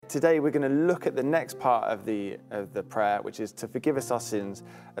today we're going to look at the next part of the prayer, which is to forgive us our sins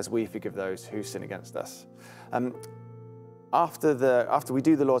as we forgive those who sin against us. After we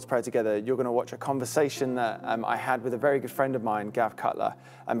do the Lord's Prayer together, you're going to watch a conversation that I had with a very good friend of mine, Gav Cutler,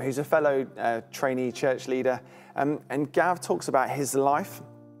 who's a fellow trainee church leader. And Gav talks about his life.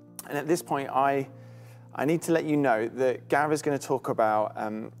 And at this point, I need to let you know that Gav is going to talk about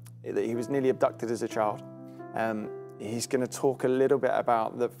that he was nearly abducted as a child. He's going to talk a little bit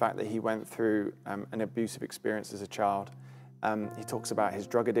about the fact that he went through an abusive experience as a child. He talks about his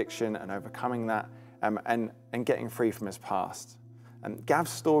drug addiction and overcoming that. And getting free from his past.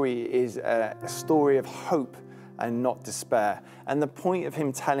 Gav's story is a story of hope and not despair. And the point of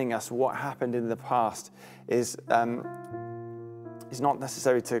him telling us what happened in the past is not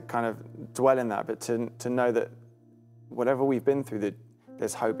necessarily to kind of dwell in that, but to know that whatever we've been through, that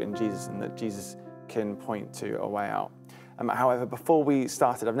there's hope in Jesus and that Jesus can point to a way out. However, before we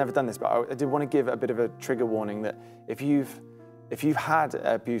started, I've never done this, but I did want to give a bit of a trigger warning that if you've had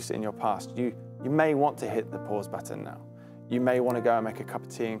abuse in your past, you may want to hit the pause button now. You may want to go and make a cup of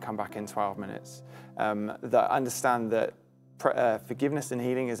tea and come back in 12 minutes. That understand that forgiveness and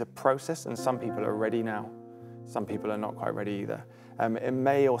healing is a process, and some people are ready now. Some people are not quite ready either. It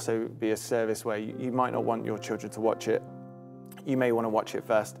may also be a service where you might not want your children to watch it. You may want to watch it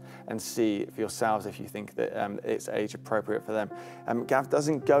first and see for yourselves if you think that it's age appropriate for them. Gav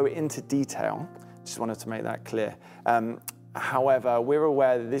doesn't go into detail. Just wanted to make that clear. However, we're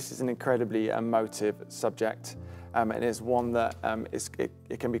aware that this is an incredibly emotive subject, and it's one that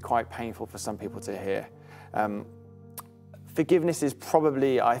it can be quite painful for some people to hear. Forgiveness is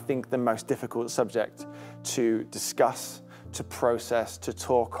probably, I think, the most difficult subject to discuss, to process, to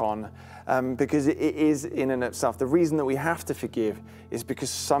talk on, because it is in and of itself. The reason that we have to forgive is because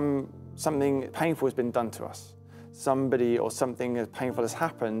something painful has been done to us. Somebody or something painful has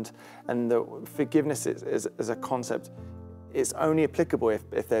happened, and the forgiveness is a concept. It's only applicable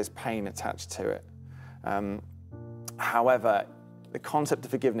if there's pain attached to it. However, the concept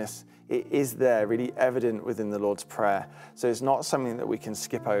of forgiveness, it is there, really evident within the Lord's Prayer. So it's not something that we can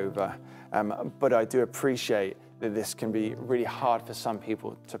skip over. But I do appreciate that this can be really hard for some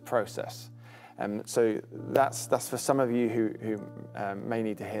people to process. So that's for some of you who may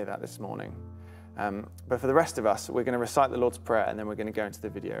need to hear that this morning. But for the rest of us, we're going to recite the Lord's Prayer, and then we're going to go into the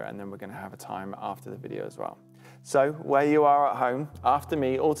video, and then we're going to have a time after the video as well. So where you are at home, after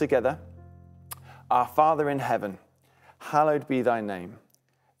me, all together, Our Father in heaven, hallowed be thy name.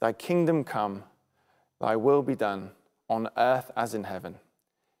 Thy kingdom come, thy will be done, on earth as in heaven.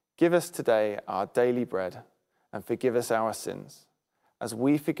 Give us today our daily bread, and forgive us our sins, as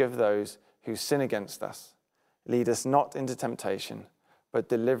we forgive those who sin against us. Lead us not into temptation, but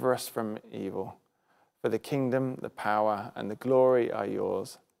deliver us from evil. For the kingdom, the power, and the glory are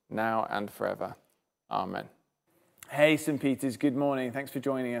yours, now and forever. Amen. Hey, St. Peter's, good morning. Thanks for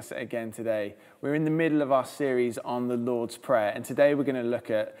joining us again today. We're in the middle of our series on the Lord's Prayer, and today we're going to look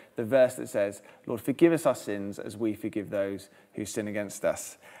at the verse that says, Lord, forgive us our sins as we forgive those who sin against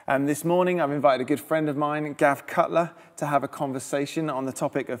us. This morning, I've invited a good friend of mine, Gav Cutler, to have a conversation on the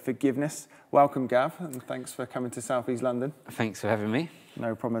topic of forgiveness. Welcome, Gav, and thanks for coming to South East London. Thanks for having me.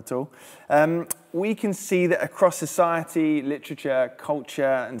 No problem at all. We can see that across society, literature, culture,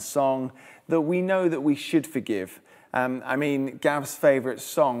 and song, that we know that we should forgive. Gav's favourite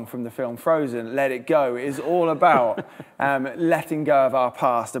song from the film Frozen, Let It Go, is all about letting go of our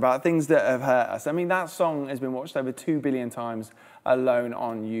past, about things that have hurt us. That song has been watched over 2 billion times alone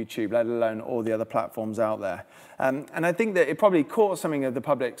on YouTube, let alone all the other platforms out there. And I think that it probably caught something of the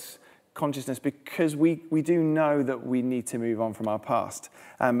public's consciousness because we do know that we need to move on from our past.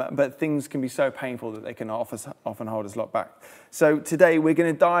 But things can be so painful that they can often hold us locked back. So today we're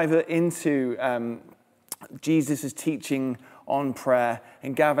going to dive into Jesus' teaching on prayer,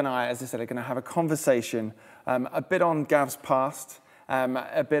 and Gav and I, as I said, are going to have a conversation a bit on Gav's past,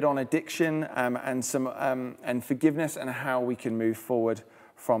 a bit on addiction, and forgiveness, and how we can move forward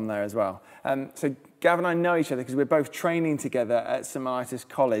from there as well. So Gav and I know each other because we're both training together at St. Mellitus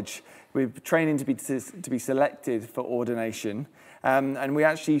College. We're training to be selected for ordination, and we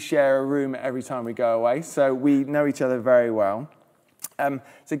actually share a room every time we go away, so we know each other very well.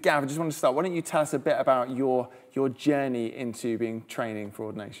 So Gav, I just want to start. Why don't you tell us a bit about your journey into being training for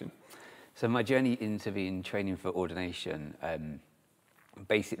ordination? So my journey into being training for ordination,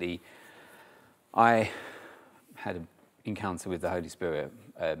 basically, I had an encounter with the Holy Spirit,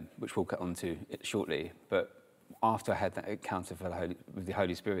 which we'll get onto shortly. But after I had that encounter with the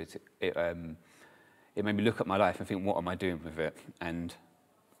Holy Spirit, it made me look at my life and think, what am I doing with it? And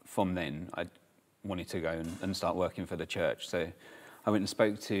from then, I wanted to go and start working for the church. So I went and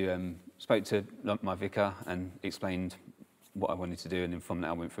spoke to my vicar and explained what I wanted to do, and then from that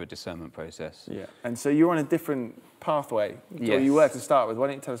I went through a discernment process. Yeah. And so you're on a different pathway, or Yes. you were to start with. Why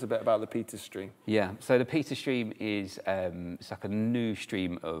don't you tell us a bit about the Peter stream? Yeah, so the Peter stream is it's like a new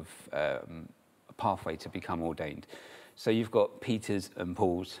stream of a pathway to become ordained. So you've got Peter's and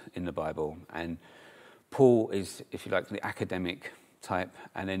Paul's in the Bible, and Paul is, if you like, the academic type,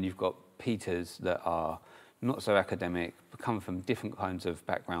 and then you've got Peter's that are not so academic, but come from different kinds of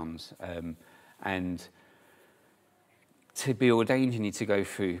backgrounds, and to be ordained, you need to go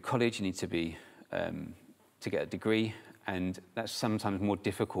through college, you need to be to get a degree, and that's sometimes more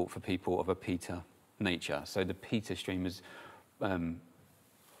difficult for people of a Peter nature. So the Peter stream was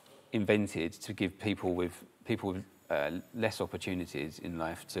invented to give people with less opportunities in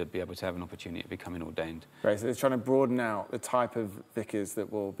life to be able to have an opportunity of becoming ordained. Right, so they're trying to broaden out the type of vicars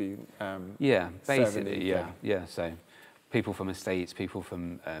that will be yeah, serving basically, the yeah. So people from estates, people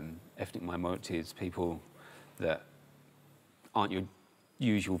from ethnic minorities, people that aren't your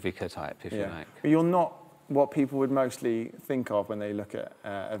usual vicar type, if you like. But you're not what people would mostly think of when they look at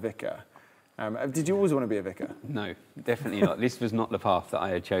a vicar. Did you always want to be a vicar? No, definitely not. This was not the path that I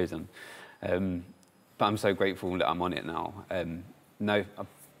had chosen. But I'm so grateful that I'm on it now.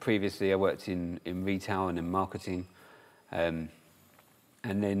 Previously I worked in retail and in marketing. And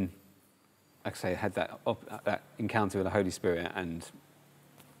then, like I say, I had that encounter with the Holy Spirit, and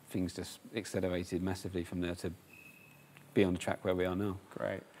things just accelerated massively from there to be on the track where we are now.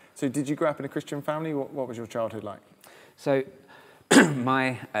 Great. So did you grow up in a Christian family? What was your childhood like? So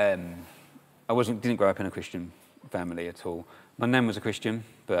I didn't grow up in a Christian family at all. My nan was a Christian,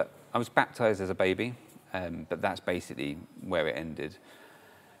 but I was baptised as a baby, but that's basically where it ended.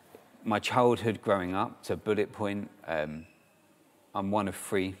 My childhood growing up to bullet point, I'm one of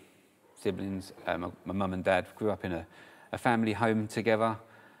 3 siblings. My mum and dad grew up in a family home together.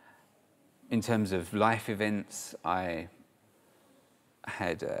 In terms of life events, I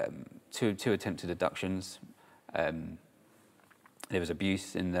had two attempted abductions. There was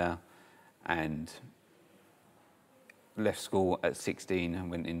abuse in there, and left school at 16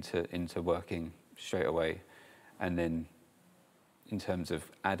 and went into working straight away. And then in terms of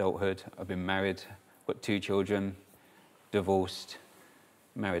adulthood, I've been married, got 2 children, divorced,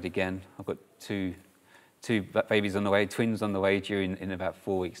 married again. I've got two babies on the way, twins on the way in about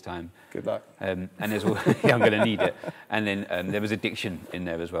 4 weeks' time. Good luck. And there's I'm going to need it. And then there was addiction in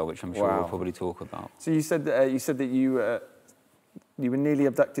there as well, which I'm sure we'll probably talk about. So you said that you were nearly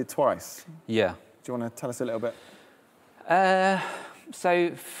abducted twice. Yeah. Do you want to tell us a little bit?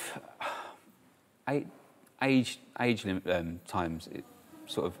 Age times it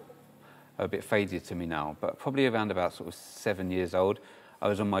sort of are a bit faded to me now, but probably around about sort of 7 years old, I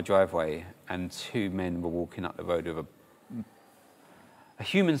was on my driveway and 2 men were walking up the road with a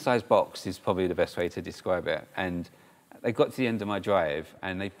human-sized box is probably the best way to describe it. And they got to the end of my drive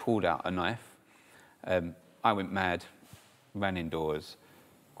and they pulled out a knife. I went mad, ran indoors,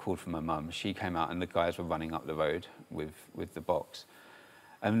 called for my mum. She came out and the guys were running up the road with the box.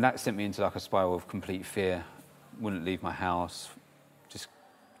 And that sent me into like a spiral of complete fear. Wouldn't leave my house, just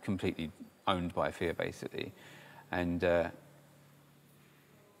completely owned by fear, basically. And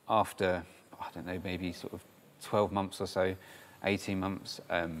after, I don't know, maybe sort of 12 months or so, 18 months,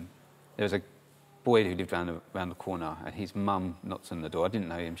 there was a boy who lived around the corner, and his mum knocked on the door. I didn't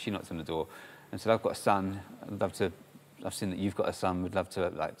know him. She knocked on the door and said, "I've got a son. I've seen that you've got a son. Would love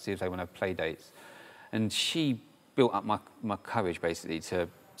to see if they want to have play dates." And she built up my courage basically to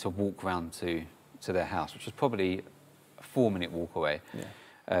walk round to their house, which was probably a 4-minute walk away.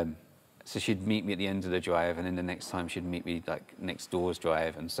 Yeah. So she'd meet me at the end of the drive, and then the next time she'd meet me like next door's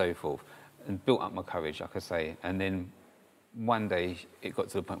drive, and so forth, and built up my courage, like I say. And then one day it got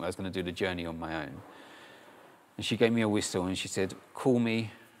to the point where I was going to do the journey on my own. And she gave me a whistle and she said, "Call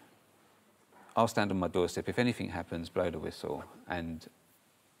me. I'll stand on my doorstep. If anything happens, blow the whistle." And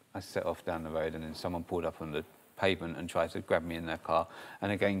I set off down the road, and then someone pulled up on the pavement and tried to grab me in their car.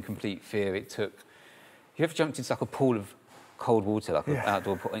 And again, complete fear. It took... You ever jumped into like a pool of cold water, like an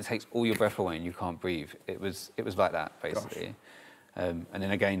outdoor pool, and it takes all your breath away and you can't breathe? It was like that, basically. And then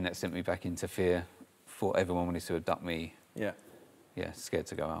again, that sent me back into fear. Thought everyone wanted to abduct me. Yeah. Yeah, scared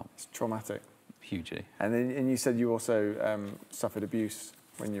to go out. It's traumatic. Hugely. And you said you also suffered abuse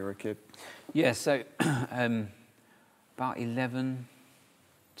when you were a kid. Yeah, so about 11,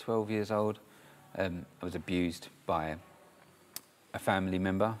 12 years old, I was abused by a family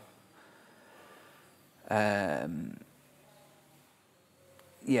member.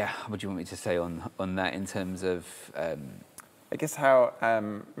 Yeah, what do you want me to say on that in terms of... I guess how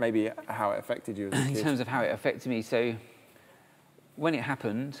maybe how it affected you as a kid. In terms of how it affected me, so when it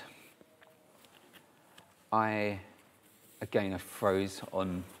happened, I froze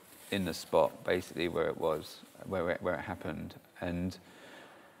in the spot, basically where it was, where it happened, and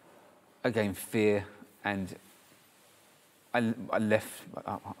again fear, and I left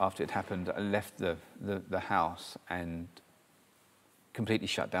after it happened. I left the house and completely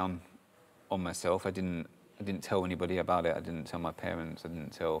shut down on myself. I didn't tell anybody about it. I didn't tell my parents. I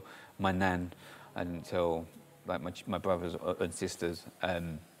didn't tell my nan. I didn't tell like my brothers and sisters.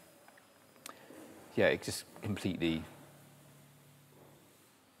 Yeah, it just completely.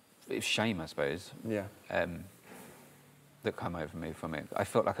 It's shame, I suppose. Yeah. That came over me from it. I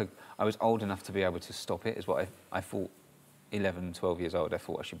felt like I was old enough to be able to stop it. Is what I thought. 11, 12 years old, I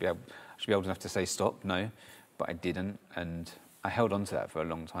thought I should be old enough to say stop. No, but I didn't, and I held on to that for a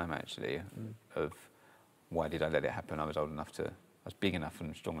long time actually. Of why did I let it happen? I was big enough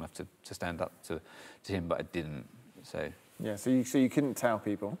and strong enough to stand up to him, but I didn't. So yeah. So you couldn't tell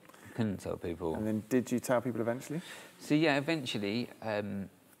people. Couldn't tell people. And then did you tell people eventually? So yeah, eventually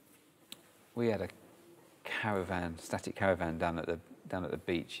we had a static caravan down at the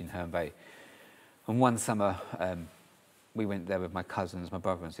beach in Herne Bay, and one summer. We went there with my cousins, my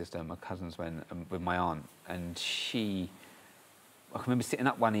brother and sister, and my cousins went with my aunt. And I can remember sitting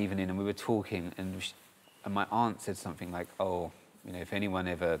up one evening and we were talking, and my aunt said something like, oh, you know, if anyone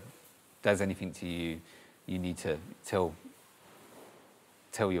ever does anything to you, you need to tell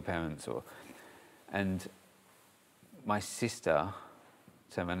your parents. And my sister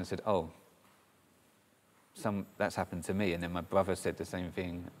turned around and said, oh, that's happened to me. And then my brother said the same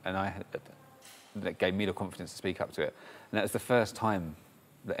thing, and that gave me the confidence to speak up to it. And that was the first time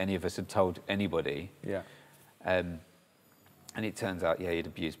that any of us had told anybody. Yeah. And it turns out, yeah, he'd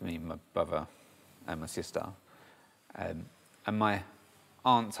abused me, my brother, and my sister. And my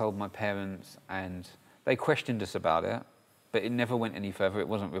aunt told my parents, and they questioned us about it, but it never went any further. It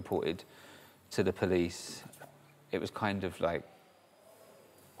wasn't reported to the police. It was kind of like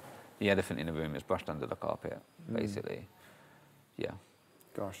the elephant in the room is brushed under the carpet, basically. Yeah.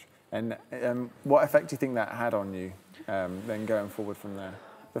 Gosh. And what effect do you think that had on you then going forward from there?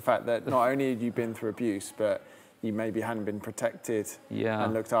 The fact that not only had you been through abuse, but you maybe hadn't been protected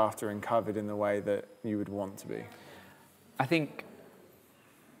and looked after and covered in the way that you would want to be. I think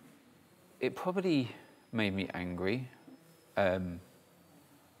it probably made me angry. And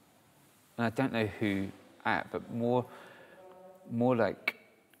I don't know who but more like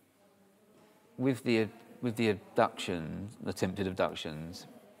with the abductions, attempted abductions,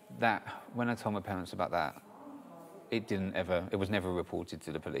 that when I told my parents about that, it was never reported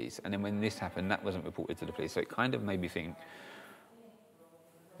to the police. And then when this happened, that wasn't reported to the police. So it kind of made me think,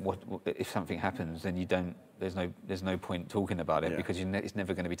 what if something happens, then there's no point talking about it because it's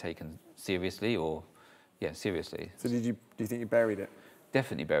never going to be taken seriously seriously. So do you think you buried it?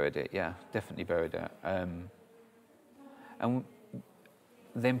 Definitely buried it. Yeah, definitely buried it. And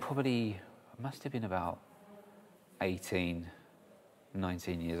then probably I must have been about 18,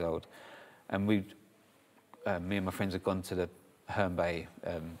 19 years old, and me and my friends had gone to the Herne Bay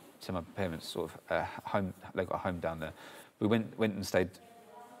to my parents' sort of home. They got a home down there. We went and stayed.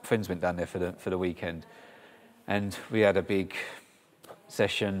 Friends went down there for the weekend, and we had a big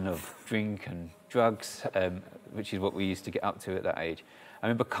session of drink and drugs, which is what we used to get up to at that age. I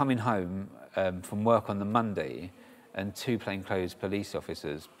remember coming home from work on the Monday, and 2 plainclothes police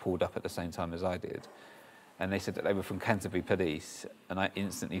officers pulled up at the same time as I did. And they said that they were from Canterbury Police, and I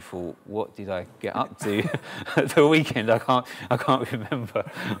instantly thought, what did I get up to at the weekend? I can't remember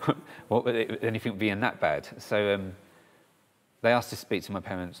anything being that bad. So they asked to speak to my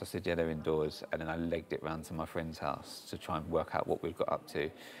parents. I said, yeah, they're indoors. And then I legged it round to my friend's house to try and work out what we've got up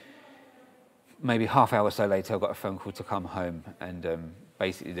to. Maybe half hour or so later, I got a phone call to come home, and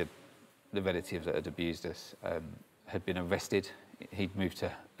basically the relative that had abused us had been arrested. He'd moved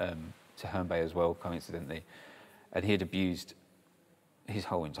to Herne Bay as well, coincidentally, and he had abused his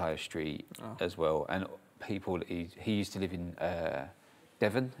whole entire street as well. And people, he used to live in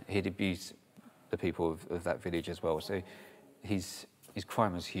Devon. He'd abused the people of that village as well. So his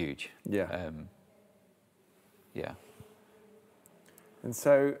crime was huge. Yeah. Yeah. And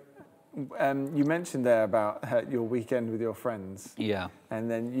so you mentioned there about your weekend with your friends. Yeah. And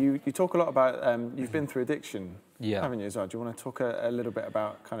then you talk a lot about, you've been through addiction, haven't you, as well? Do you want to talk a little bit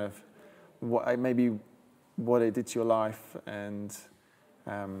about kind of what it did to your life, and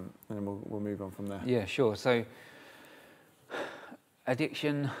then we'll move on from there. Yeah, sure. So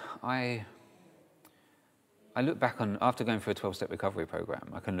addiction, I look back on, after going through a 12-step recovery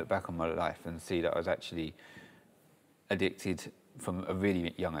program, I can look back on my life and see that I was actually addicted from a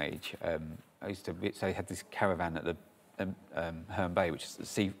really young age. I had this caravan at Herne Bay, which is a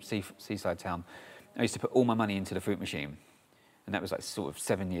seaside town. I used to put all my money into the fruit machine, and that was like sort of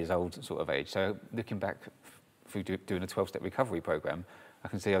 7 years old sort of age. So looking back through doing a 12-step recovery program, I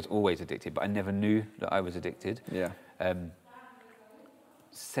can see I was always addicted, but I never knew that I was addicted. Yeah.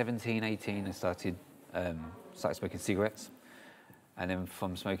 17, 18, I started smoking cigarettes. And then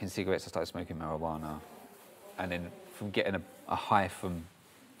from smoking cigarettes, I started smoking marijuana. And then from getting a high from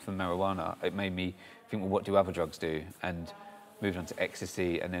marijuana, it made me think, well, what do other drugs do? And moved on to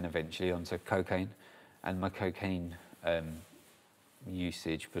ecstasy, and then eventually onto cocaine. And my cocaine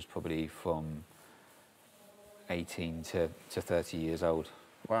usage was probably from 18 to 30 years old.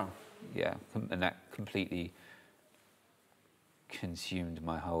 Wow. Yeah, and that completely consumed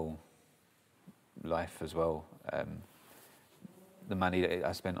my whole life as well. The money that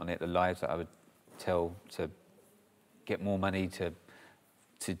I spent on it, the lies that I would tell to get more money to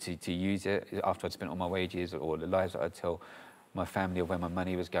use it after I'd spent all my wages, or the lies that I'd tell my family of where my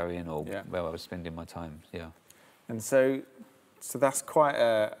money was going, or where I was spending my time. Yeah. And so that's quite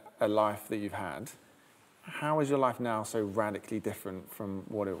a life that you've had. How is your life now so radically different from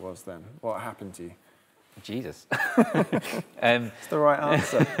what it was then? What happened to you? Jesus. It's the right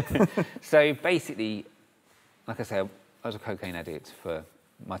answer. So basically, like I said, I was a cocaine addict for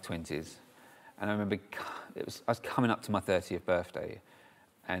my 20s. And I remember I was coming up to my 30th birthday,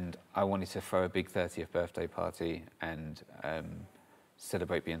 and I wanted to throw a big 30th birthday party and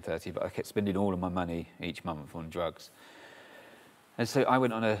celebrate being 30, but I kept spending all of my money each month on drugs. And so I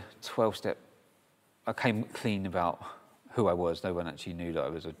went on a 12-step. I came clean about who I was. No one actually knew that I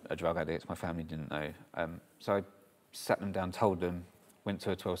was a drug addict. My family didn't know. So I sat them down, told them, went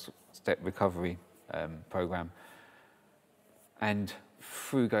to a 12-step recovery program. And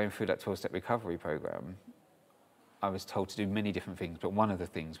through going through that 12-step recovery program, I was told to do many different things, but one of the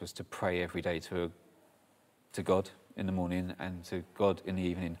things was to pray every day to God in the morning and to God in the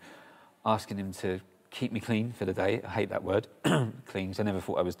evening, asking him to keep me clean for the day. I hate that word, clean, because I never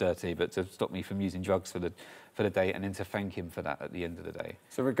thought I was dirty, but to stop me from using drugs for the day, and then to thank him for that at the end of the day.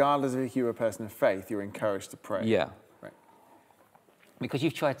 So regardless of if you were a person of faith, you're encouraged to pray? Yeah. Right. Because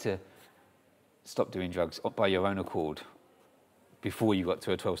you've tried to stop doing drugs by your own accord before you got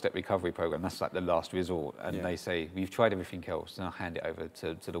to a 12-step recovery program. That's like the last resort. And they say, we've tried everything else, and I'll hand it over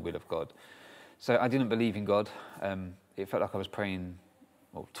to the will of God. So I didn't believe in God. It felt like I was praying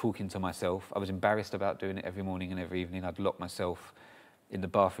or talking to myself. I was embarrassed about doing it every morning and every evening. I'd lock myself in the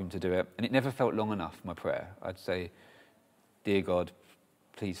bathroom to do it. And it never felt long enough, my prayer. I'd say, dear God,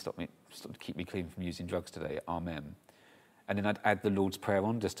 please keep me clean from using drugs today. Amen. And then I'd add the Lord's Prayer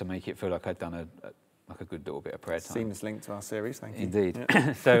on just to make it feel like I'd done a good little bit of prayer time. Seamless link to our series, thank you. Indeed.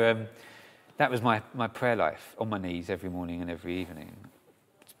 Yeah. So that was my prayer life, on my knees every morning and every evening.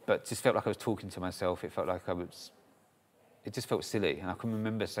 But just felt like I was talking to myself. It felt like it just felt silly. And I can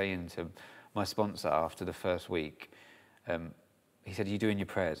remember saying to my sponsor after the first week, he said, are you doing your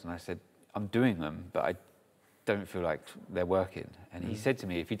prayers? And I said, I'm doing them, but I don't feel like they're working. And he said to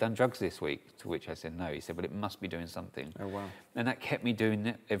me, have you done drugs this week? To which I said, no. He said, well, it must be doing something. Oh, wow. And that kept me doing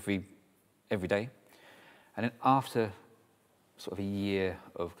it every day. And then after sort of a year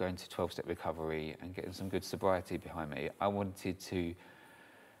of going to 12-step recovery and getting some good sobriety behind me, I wanted to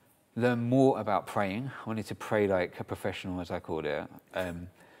learn more about praying. I wanted to pray like a professional, as I called it.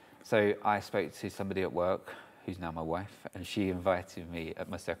 So I spoke to somebody at work, who's now my wife, and she invited me,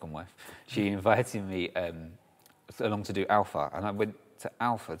 my second wife, she invited me along to do Alpha. And I went to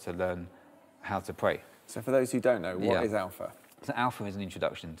Alpha to learn how to pray. So for those who don't know, what is Alpha? So Alpha is an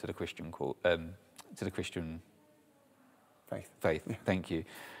introduction to the Christian faith. Yeah. Thank you.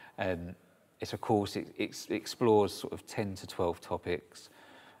 It's a course. It explores sort of 10 to 12 topics.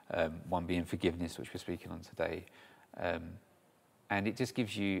 One being forgiveness, which we're speaking on today, and it just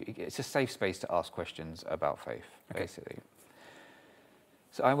gives you. It's a safe space to ask questions about faith, basically.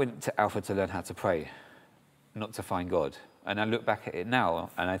 So I went to Alpha to learn how to pray, not to find God. And I look back at it now,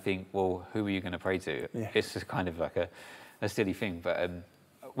 and I think, well, who are you going to pray to? Yeah. It's just kind of like a silly thing, but.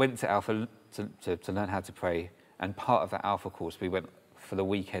 Went to Alpha to learn how to pray, and part of that Alpha course we went for the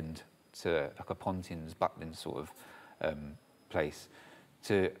weekend to like a Pontins, Butlins sort of place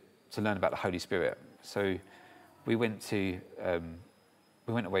to learn about the Holy Spirit. So we went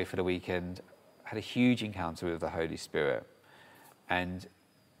away for the weekend, had a huge encounter with the Holy Spirit, and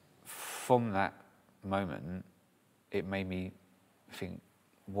from that moment it made me think,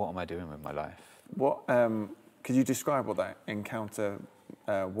 what am I doing with my life? What could you describe what that encounter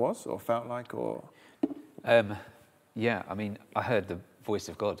was or felt like, or? Yeah, I mean, I heard the voice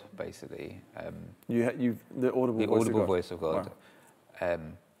of God, basically. The audible voice of God. Wow.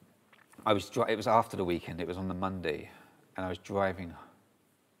 It was after the weekend. It was on the Monday, and I was driving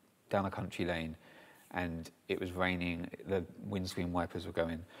down a country lane, and it was raining, the windscreen wipers were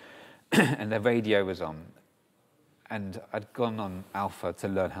going, and the radio was on, and I'd gone on Alpha to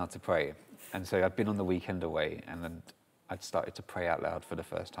learn how to pray, and so I'd been on the weekend away, and then I'd started to pray out loud for the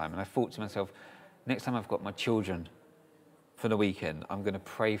first time, and I thought to myself, next time I've got my children for the weekend, I'm going to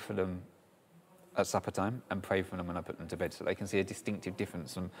pray for them at supper time and pray for them when I put them to bed, so they can see a distinctive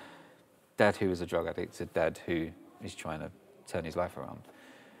difference from dad who is a drug addict to dad who is trying to turn his life around.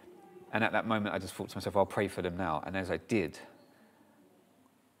 And at that moment, I just thought to myself, I'll pray for them now. And as I did,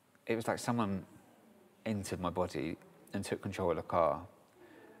 it was like someone entered my body and took control of the car.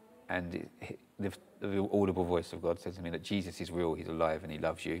 And the audible voice of God said to me that Jesus is real, he's alive, and he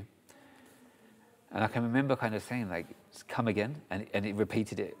loves you. And I can remember kind of saying, like, come again. And it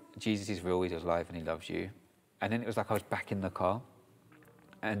repeated it, Jesus is real, he's alive, and he loves you. And then it was like I was back in the car.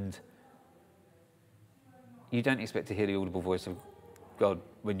 And you don't expect to hear the audible voice of God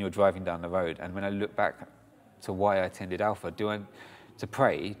when you're driving down the road. And when I look back to why I attended Alpha, to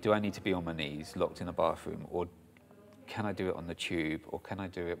pray, do I need to be on my knees, locked in a bathroom, or can I do it on the tube, or can I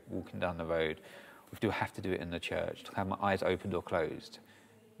do it walking down the road, or do I have to do it in the church, to have my eyes opened or closed?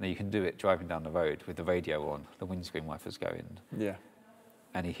 Now you can do it driving down the road with the radio on, the windscreen wipers going. Yeah.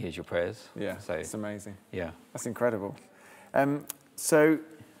 And he hears your prayers. Yeah, so, it's amazing. Yeah. That's incredible. So,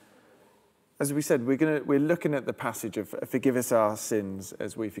 as we said, we're looking at the passage of forgive us our sins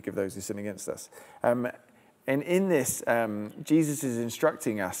as we forgive those who sin against us. And in this, Jesus is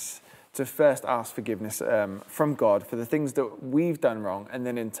instructing us to first ask forgiveness from God for the things that we've done wrong, and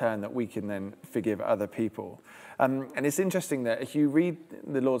then in turn that we can then forgive other people. And it's interesting that if you read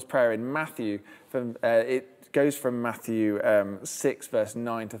the Lord's Prayer in Matthew, it goes from Matthew 6, verse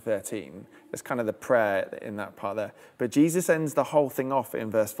 9 to 13. It's kind of the prayer in that part there. But Jesus ends the whole thing off in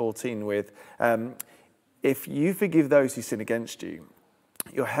verse 14 with, if you forgive those who sin against you,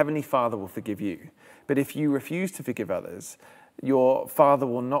 your heavenly Father will forgive you. But if you refuse to forgive others, your Father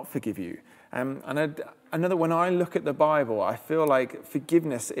will not forgive you. And I know that when I look at the Bible, I feel like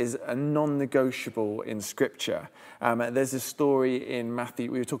forgiveness is a non-negotiable in Scripture. There's a story in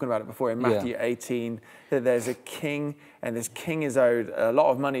Matthew, we were talking about it before, in Matthew 18, that there's a king, and this king is owed a lot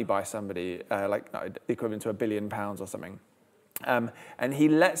of money by somebody, the equivalent to £1 billion or something. And he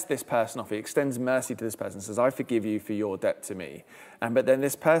lets this person off. He extends mercy to this person and says, I forgive you for your debt to me. But then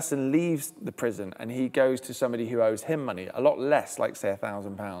this person leaves the prison and he goes to somebody who owes him money, a lot less, like say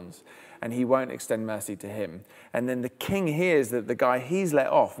 £1,000, and he won't extend mercy to him. And then the king hears that the guy he's let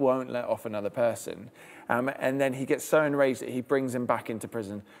off won't let off another person. And then he gets so enraged that he brings him back into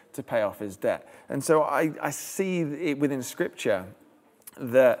prison to pay off his debt. And so I see it within Scripture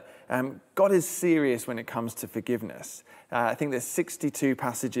that God is serious when it comes to forgiveness. I think there's 62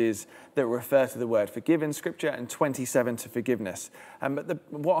 passages that refer to the word forgive in Scripture and 27 to forgiveness.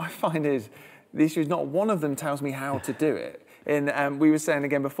 But what I find is the issue is not one of them tells me how to do it. And we were saying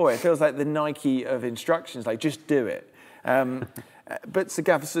again before, it feels like the Nike of instructions, like just do it. But so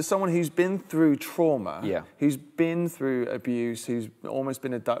Gav, so someone who's been through trauma, who's been through abuse, who's almost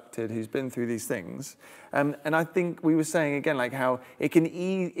been abducted, who's been through these things, and I think we were saying again, like how it can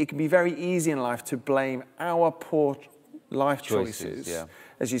be very easy in life to blame our poor life choices.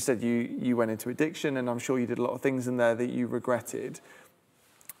 As you said, you went into addiction, and I'm sure you did a lot of things in there that you regretted.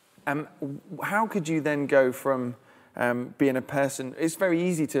 How could you then go from being a person? It's very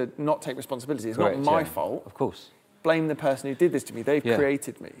easy to not take responsibility. It's not my fault. Of course. Blame the person who did this to me. They've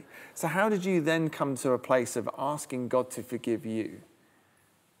created me. So how did you then come to a place of asking God to forgive you?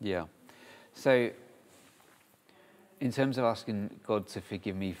 Yeah. So in terms of asking God to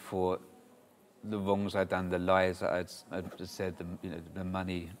forgive me for the wrongs I'd done, the lies that I'd said, the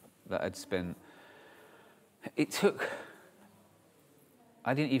money that I'd spent,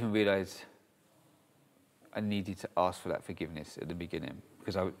 I didn't even realise I needed to ask for that forgiveness at the beginning,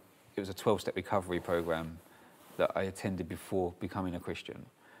 because it was a 12-step recovery program that I attended before becoming a Christian.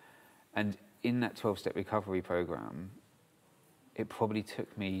 And in that 12-step recovery program, it probably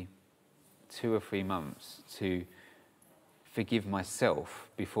took me 2 or 3 months to forgive myself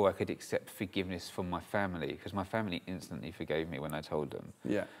before I could accept forgiveness from my family, because my family instantly forgave me when I told them.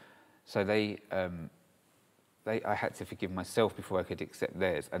 Yeah. So I had to forgive myself before I could accept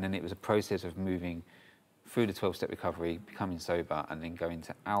theirs. And then it was a process of moving through the 12-step recovery, becoming sober, and then going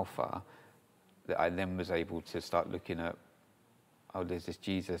to Alpha, that I then was able to start looking at, oh, there's this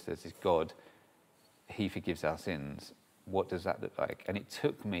Jesus, there's this God, he forgives our sins. What does that look like? And it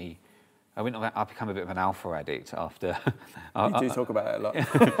took me, I become a bit of an Alpha addict after. You do talk about it a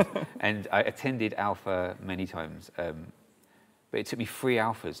lot. And I attended Alpha many times, but it took me 3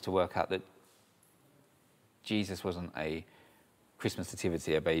 Alphas to work out that Jesus wasn't a Christmas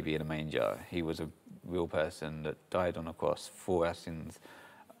nativity, a baby in a manger. He was a real person that died on a cross for our sins.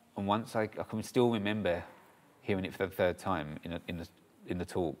 And once I can still remember hearing it for the third time in the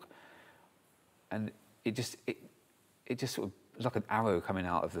talk, and it just sort of was like an arrow coming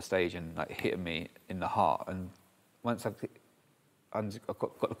out of the stage and like hitting me in the heart. And once I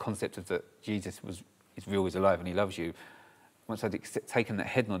got the concept of that Jesus is real, is alive, and he loves you. Once I'd taken that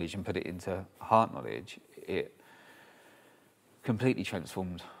head knowledge and put it into heart knowledge, it completely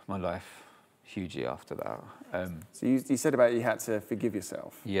transformed my life hugely after that. So you said about you had to forgive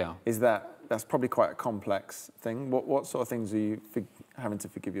yourself. Yeah. That's probably quite a complex thing. What sort of things are you having to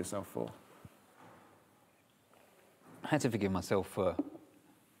forgive yourself for? I had to forgive myself for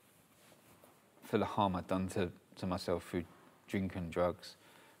the harm I'd done to myself through drink and drugs,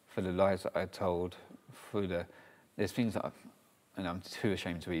 for the lies that I told, there's things that I'm too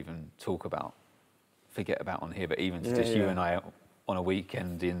ashamed to even talk about, forget about on here, but even just you and I on a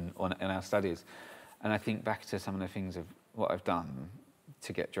weekend in our studies. And I think back to some of the things of what I've done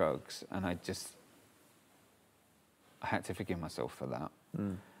to get drugs, and I had to forgive myself for that.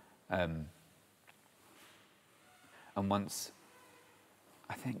 And once,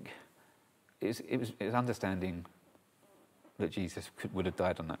 I think, it was understanding that Jesus would have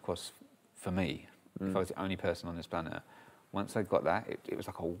died on that cross for me, if I was the only person on this planet. Once I got that, it was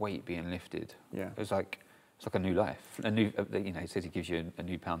like a weight being lifted. Yeah. It's like a new life. He said he gives you a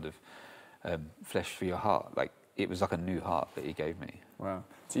new pound of flesh for your heart. Like, it was like a new heart that he gave me. Wow.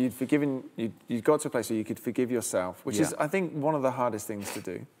 So you'd got to a place where you could forgive yourself, which is, I think, one of the hardest things to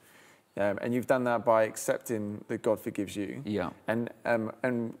do. And you've done that by accepting that God forgives you. Yeah. And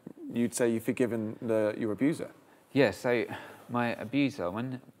you'd say you've forgiven your abuser. Yeah, so my abuser,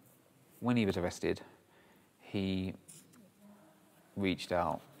 when he was arrested, he reached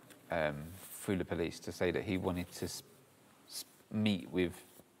out through the police to say that he wanted to meet with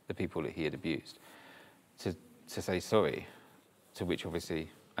the people that he had abused, to say sorry, to which obviously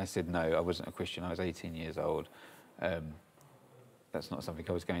I said no, I wasn't a Christian, I was 18 years old. That's not something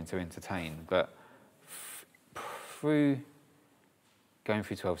I was going to entertain. But through going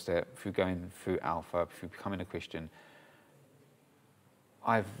through 12-step, through going through Alpha, through becoming a Christian,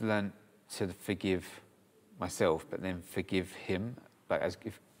 I've learned to forgive myself, but then forgive him. Like, as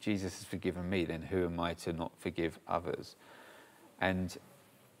if Jesus has forgiven me, then who am I to not forgive others? And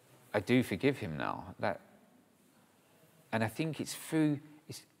I do forgive him now. And I think it's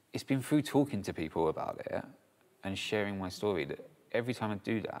been through talking to people about it and sharing my story that every time I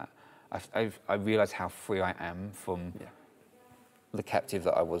do that, I realise how free I am from the captive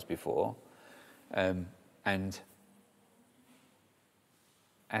that I was before. And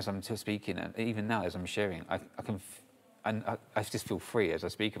as I'm speaking, and even now as I'm sharing, I just feel free as I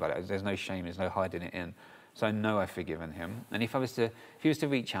speak about it. There's no shame, there's no hiding it in. So I know I've forgiven him. And if he was to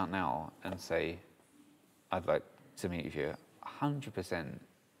reach out now and say, I'd like to meet with you, 100%.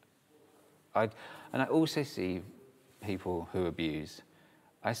 And I also see people who abuse.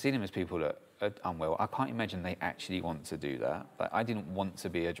 I see them as people that are unwell. I can't imagine they actually want to do that. Like, I didn't want to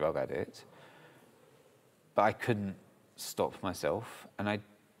be a drug addict, but I couldn't stop myself. And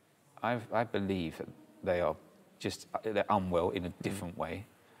I believe that they're unwell in a different way.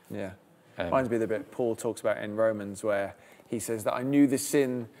 Yeah. Reminds me of the bit Paul talks about in Romans, where he says that I knew the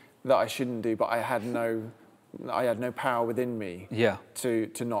sin that I shouldn't do, but I had no power within me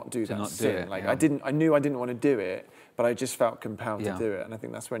to not do that sin. I knew I didn't want to do it, but I just felt compelled to do it. And I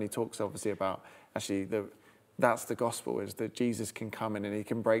think that's when he talks obviously about actually that's the gospel, is that Jesus can come in and he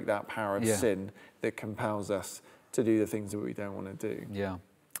can break that power of sin that compels us to do the things that we don't want to do. Yeah.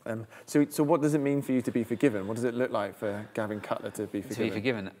 So what does it mean for you to be forgiven? What does it look like for Gavin Cutler to be forgiven? To be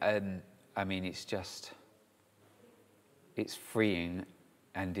forgiven, I mean, it's freeing,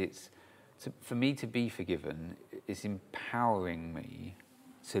 and for me to be forgiven, it's empowering me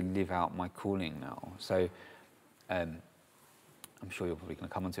to live out my calling now. So I'm sure you're probably going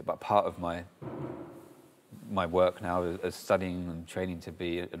to come onto it, but part of my work now as studying and training to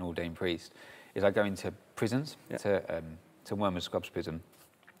be an ordained priest is I go into prisons, to Wormwood Scrubs prison.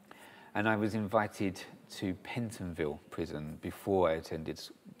 And I was invited to Pentonville prison before I attended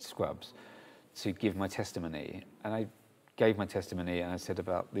Scrubs to give my testimony. And I gave my testimony and I said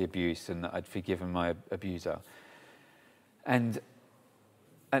about the abuse and that I'd forgiven my abuser. And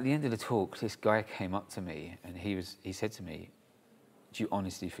at the end of the talk, this guy came up to me and he said to me, "Do you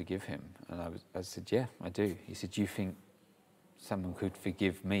honestly forgive him?" And I said, "Yeah, I do." He said, "Do you think someone could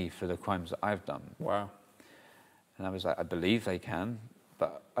forgive me for the crimes that I've done?" Wow. And I was like, "I believe they can,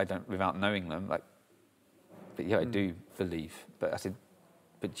 but I don't, without knowing them, like, but yeah, I do believe." But I said,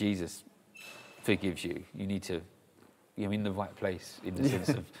 "But Jesus forgives you. You're in the right place in the sense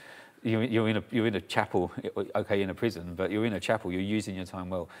of you're in a chapel, okay, in a prison, but you're in a chapel. You're using your time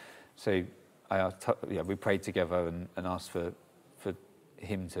well. So we prayed together and asked for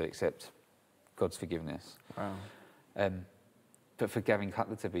him to accept God's forgiveness. Wow. But for Gavin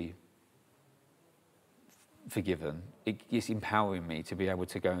Cutler to be forgiven, it's empowering me to be able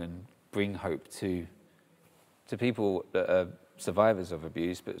to go and bring hope to people that are survivors of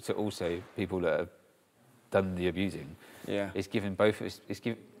abuse, but to also people that have done the abusing. Yeah. It's given both. It's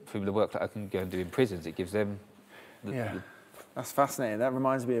given through the work that I can go and do in prisons. It gives them. That's fascinating. That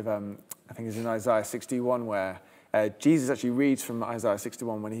reminds me of I think it's in Isaiah 61 where Jesus actually reads from Isaiah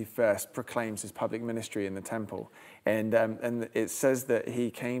 61 when he first proclaims his public ministry in the temple, and it says that he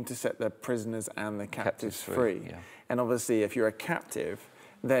came to set the prisoners and the captives free. Yeah. And obviously, if you're a captive,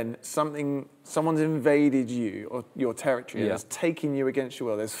 then someone's invaded you or your territory and has taken you against your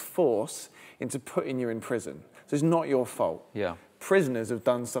will. There's force into putting you in prison. So it's not your fault. Yeah. Prisoners have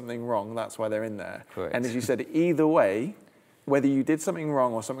done something wrong. That's why they're in there. Correct. And as you said, either way, whether you did something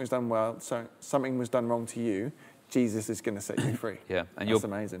wrong or something was done well, so something was done wrong to you, Jesus is going to set you free. Yeah, and that's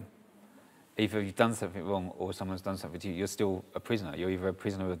amazing. Either you've done something wrong or someone's done something to you, you're still a prisoner. You're either a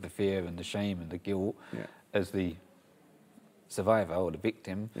prisoner of the fear and the shame and the guilt as the survivor or the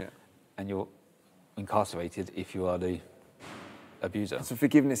victim, and you're incarcerated if you are the abuser. So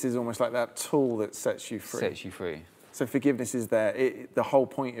forgiveness is almost like that tool that sets you free. Sets you free. So forgiveness is there. The whole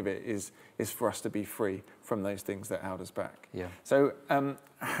point of it is for us to be free from those things that held us back. Yeah. So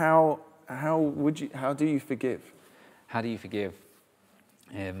how do you forgive? How do you forgive?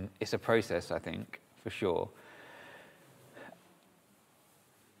 It's a process, I think, for sure.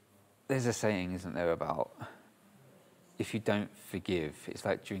 There's a saying, isn't there, about if you don't forgive, it's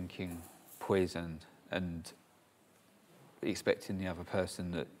like drinking poison and expecting the other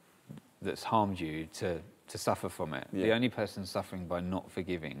person that's harmed you to suffer from it. Yeah. The only person suffering by not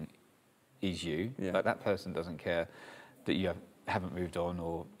forgiving is you. Yeah. Like that person doesn't care that you haven't moved on,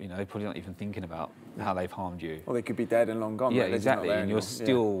 or they're probably not even thinking about how they've harmed you. Or they could be dead and long gone. Yeah, right? Exactly. And you're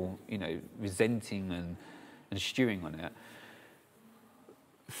still, resenting and stewing on it.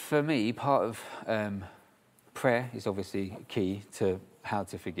 For me, part of prayer is obviously key to how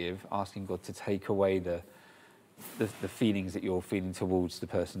to forgive. Asking God to take away the feelings that you're feeling towards the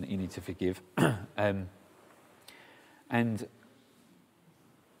person that you need to forgive. And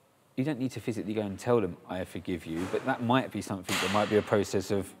you don't need to physically go and tell them, I forgive you, but that might be something that might be a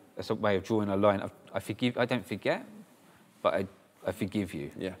process of, a way of drawing a line. I don't forget, but I forgive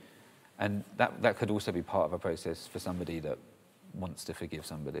you. Yeah. And that could also be part of a process for somebody that wants to forgive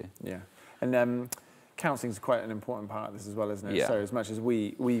somebody. Yeah. And counselling is quite an important part of this as well, isn't it? Yeah. So as much as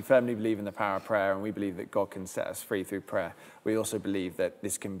we firmly believe in the power of prayer and we believe that God can set us free through prayer, we also believe that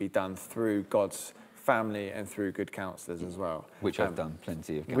this can be done through God's family and through good counsellors as well. Which I've done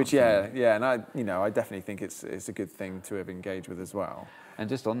plenty of counselling. And I definitely think it's a good thing to have engaged with as well. And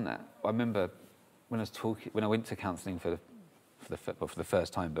just on that, I remember when I went to counselling for the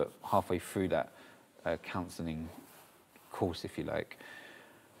first time, but halfway through that counselling course, if you like,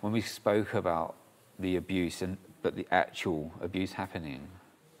 when we spoke about the abuse but the actual abuse happening,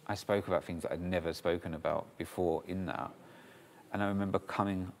 I spoke about things that I'd never spoken about before in that. And I remember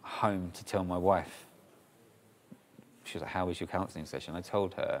coming home to tell my wife. She was like, how was your counselling session? I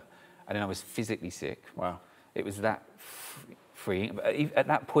told her, and then I was physically sick. Wow. It was that freeing. But at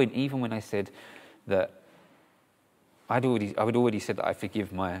that point, even when I said that I had already said that I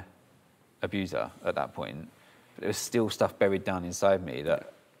forgive my abuser at that point, but there was still stuff buried down inside me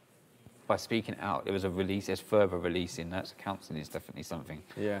that by speaking out, there was a release, there's further release in that. So counselling is definitely something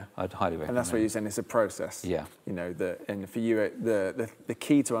I'd highly recommend. And that's what you're saying, it's a process. Yeah. And for you, the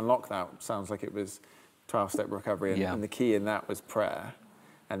key to unlock that sounds like it was 12-step recovery, and the key in that was prayer,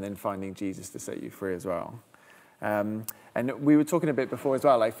 and then finding Jesus to set you free as well. And we were talking a bit before as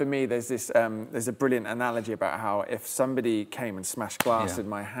well, like for me, there's a brilliant analogy about how if somebody came and smashed glass in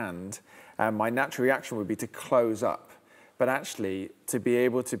my hand, my natural reaction would be to close up. But actually, to be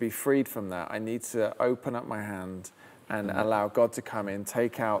able to be freed from that, I need to open up my hand and allow God to come in,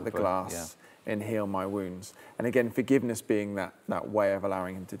 take out the glass and heal my wounds. And again, forgiveness being that way of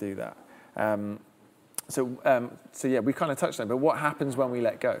allowing him to do that. So we kind of touched on it, but what happens when we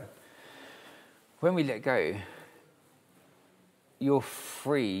let go? When we let go, you're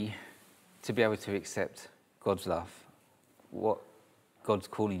free to be able to accept God's love, what God's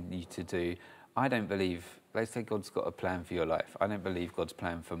calling you to do. I don't believe, let's say God's got a plan for your life. I don't believe God's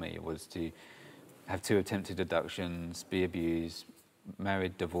plan for me was to have 2 attempted abductions, be abused,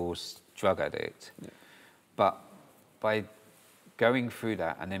 married, divorced, drug addict. Yeah. But by going through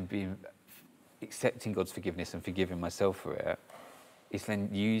that and then accepting God's forgiveness and forgiving myself for it, it's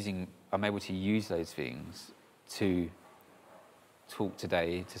then I'm able to use those things to talk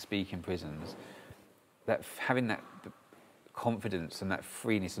today, to speak in prisons, that having that confidence and that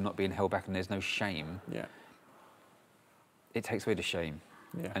freeness and not being held back and there's no shame, it takes away the shame.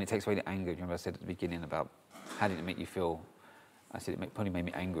 And it takes away the anger. Remember I said at the beginning about how did it make you feel? I said it probably made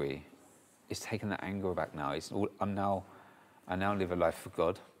me angry. It's taken that anger back now. I now live a life for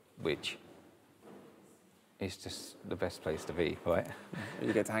God, which is just the best place to be, right?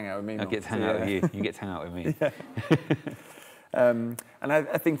 You get to hang out with me. I get to hang out with you. You get to hang out with me. And I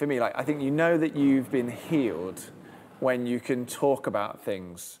think for me, I think you know that you've been healed when you can talk about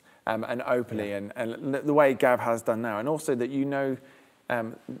things and openly, and the way Gav has done now, and also that you know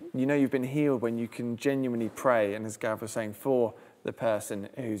you've been healed when you can genuinely pray, and as Gav was saying, for the person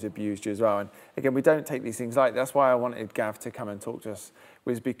who's abused you as well. And again, we don't take these things lightly. That's why I wanted Gav to come and talk to us,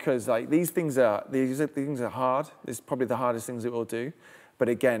 was because these things are hard. It's probably the hardest things that we'll do. But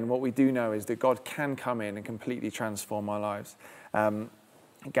again, what we do know is that God can come in and completely transform our lives.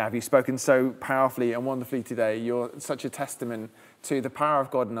 Gav, you've spoken so powerfully and wonderfully today. You're such a testament to the power of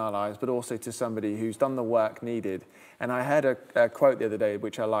God in our lives, but also to somebody who's done the work needed. And I heard a quote the other day,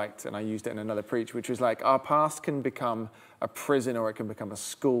 which I liked, and I used it in another preach, which was like, our past can become a prison or it can become a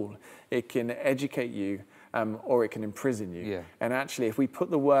school. It can educate you or it can imprison you. Yeah. And actually, if we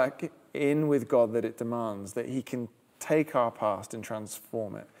put the work in with God that it demands, that he can take our past and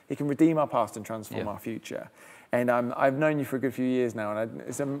transform it. He can redeem our past and transform our future. And I've known you for a good few years now, and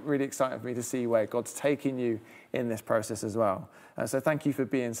it's really exciting for me to see where God's taking you in this process as well. So thank you for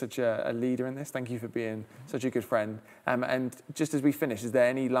being such a leader in this. Thank you for being such a good friend. And just as we finish, is there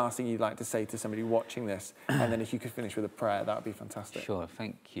any last thing you'd like to say to somebody watching this? And then if you could finish with a prayer, that would be fantastic. Sure.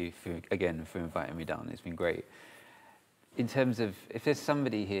 Thank you for inviting me down. It's been great. In terms of, if there's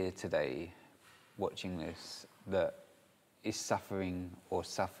somebody here today watching this that is suffering or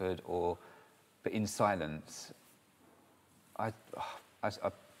suffered but in silence, I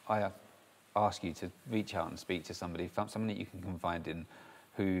ask you to reach out and speak to somebody that you can confide in,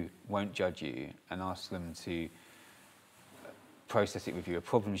 who won't judge you, and ask them to process it with you. A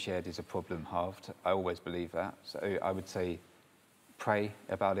problem shared is a problem halved. I always believe that. So I would say, pray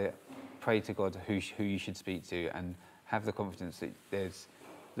about it. Pray to God who you should speak to, and have the confidence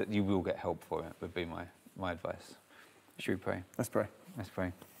that you will get help for it. Would be my advice. Should we pray? Let's pray. Let's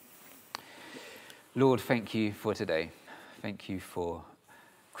pray. Lord, thank you for today. Thank you for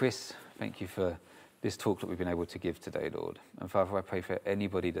Chris. Thank you for this talk that we've been able to give today, Lord. And Father, I pray for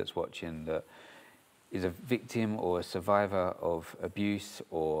anybody that's watching that is a victim or a survivor of abuse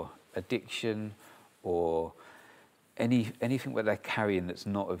or addiction or anything that they're carrying that's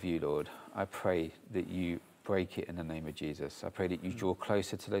not of you, Lord. I pray that you break it in the name of Jesus. I pray that you draw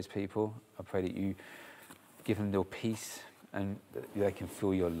closer to those people. I pray that you give them your peace and that they can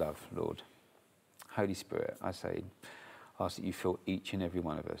feel your love, Lord. Holy Spirit, I ask that you fill each and every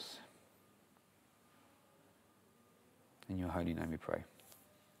one of us. In your holy name we pray.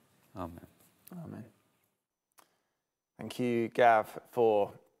 Amen. Amen. Thank you, Gav,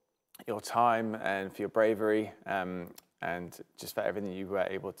 for your time and for your bravery, and just for everything you were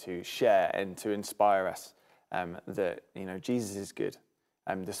able to share and to inspire us that Jesus is good.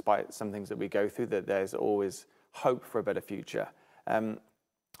 Despite some things that we go through, that there's always hope for a better future.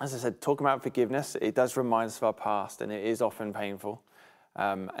 As I said, talking about forgiveness, it does remind us of our past, and it is often painful.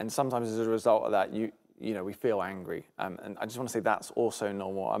 And sometimes as a result of that, we feel angry. And I just want to say that's also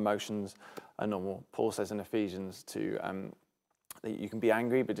normal. Emotions are normal. Paul says in Ephesians that you can be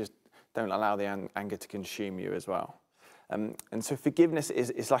angry, but just don't allow the anger to consume you as well. And so forgiveness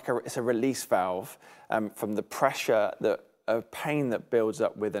is like it's a release valve from the pressure of pain that builds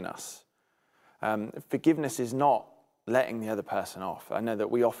up within us. Forgiveness is not letting the other person off. I know that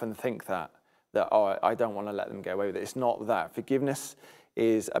we often think that I don't want to let them get away with it. It's not that. Forgiveness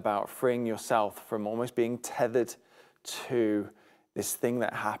is about freeing yourself from almost being tethered to this thing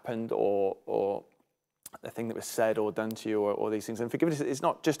that happened or the thing that was said or done to you or these things. And forgiveness is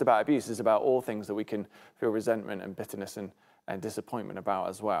not just about abuse. It's about all things that we can feel resentment and bitterness and disappointment about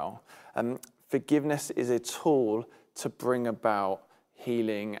as well. Forgiveness is a tool to bring about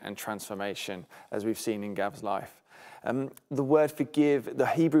healing and transformation, as we've seen in Gav's life. The word forgive, the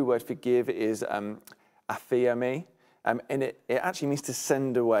Hebrew word forgive is aphiami, and it actually means to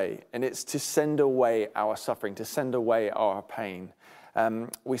send away, and it's to send away our suffering, to send away our pain.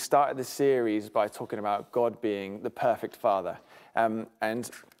 We started this series by talking about God being the perfect father,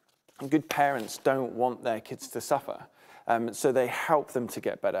 and good parents don't want their kids to suffer, so they help them to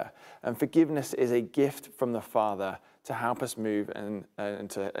get better. And forgiveness is a gift from the Father to help us move and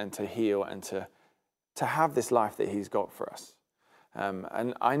to heal and to have this life that he's got for us.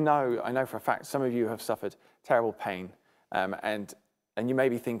 And I know for a fact some of you have suffered terrible pain, and you may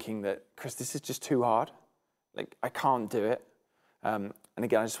be thinking that, Chris, this is just too hard. Like, I can't do it. And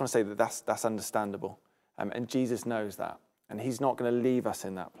again, I just want to say that that's understandable. And Jesus knows that, and he's not going to leave us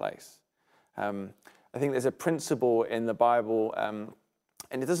in that place. I think there's a principle in the Bible,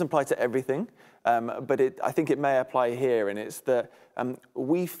 and it doesn't apply to everything, but I think it may apply here, and it's that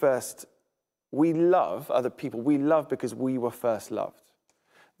we love other people. We love because we were first loved.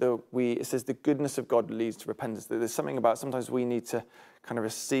 It says the goodness of God leads to repentance. There's something about sometimes we need to kind of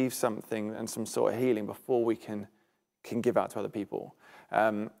receive something and some sort of healing before we can give out to other people.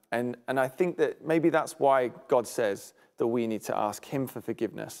 And I think that maybe that's why God says that we need to ask him for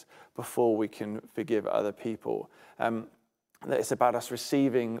forgiveness before we can forgive other people. That it's about us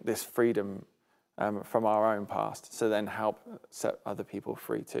receiving this freedom from our own past, so then help set other people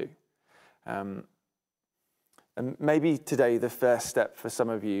free too. And maybe today the first step for some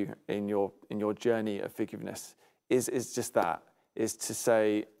of you in your journey of forgiveness is just that, is to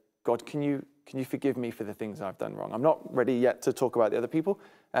say, God, can you forgive me for the things I've done wrong? I'm not ready yet to talk about the other people,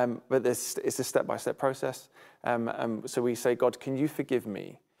 but it's a step-by-step process. So we say, God, can you forgive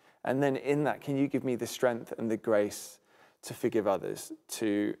me? And then in that, can you give me the strength and the grace to forgive others?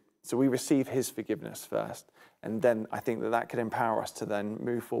 So we receive his forgiveness first. And then I think that could empower us to then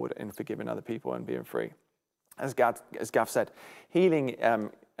move forward in forgiving other people and being free. As Gav said, healing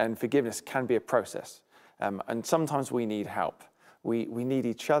and forgiveness can be a process. And sometimes we need help. We need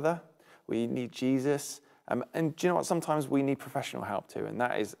each other. We need Jesus. And do you know what? Sometimes we need professional help too. And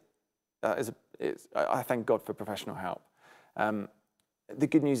I thank God for professional help. The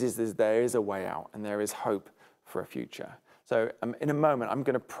good news is there is a way out and there is hope for a future. So in a moment, I'm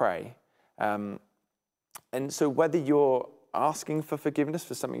going to pray. And so whether you're asking for forgiveness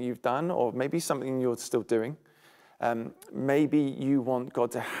for something you've done, or maybe something you're still doing, maybe you want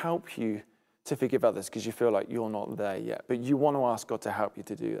God to help you to forgive others because you feel like you're not there yet, but you want to ask God to help you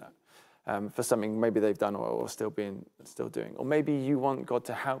to do that for something maybe they've done or still doing. Or maybe you want God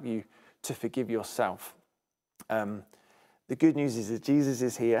to help you to forgive yourself. The good news is that Jesus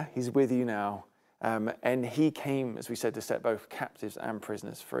is here. He's with you now. And he came, as we said, to set both captives and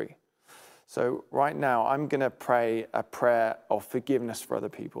prisoners free. So right now, I'm going to pray a prayer of forgiveness for other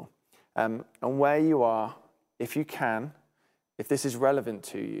people. And where you are, if you can, if this is relevant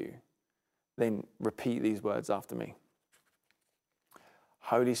to you, then repeat these words after me.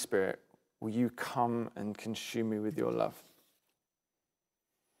 Holy Spirit, will you come and consume me with your love?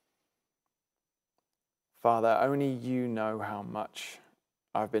 Father, only you know how much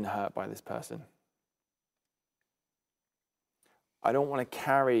I've been hurt by this person. I don't want to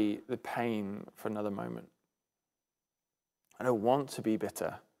carry the pain for another moment. I don't want to be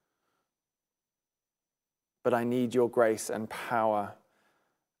bitter. But I need your grace and power,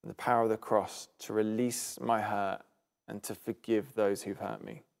 the power of the cross, to release my hurt and to forgive those who've hurt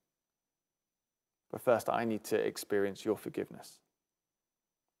me. But first, I need to experience your forgiveness.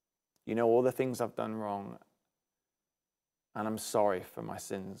 You know all the things I've done wrong, and I'm sorry for my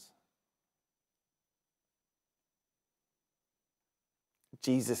sins.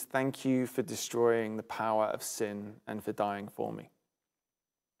 Jesus, thank you for destroying the power of sin and for dying for me.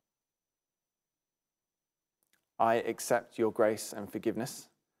 I accept your grace and forgiveness,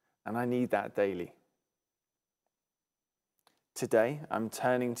 and I need that daily. Today, I'm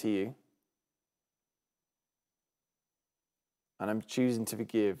turning to you, and I'm choosing to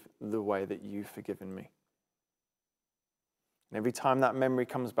forgive the way that you've forgiven me. And every time that memory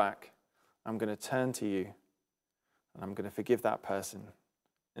comes back, I'm going to turn to you, and I'm going to forgive that person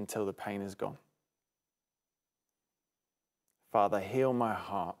until the pain is gone. Father, heal my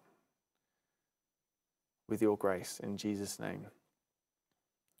heart with your grace in Jesus' name.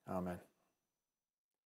 Amen.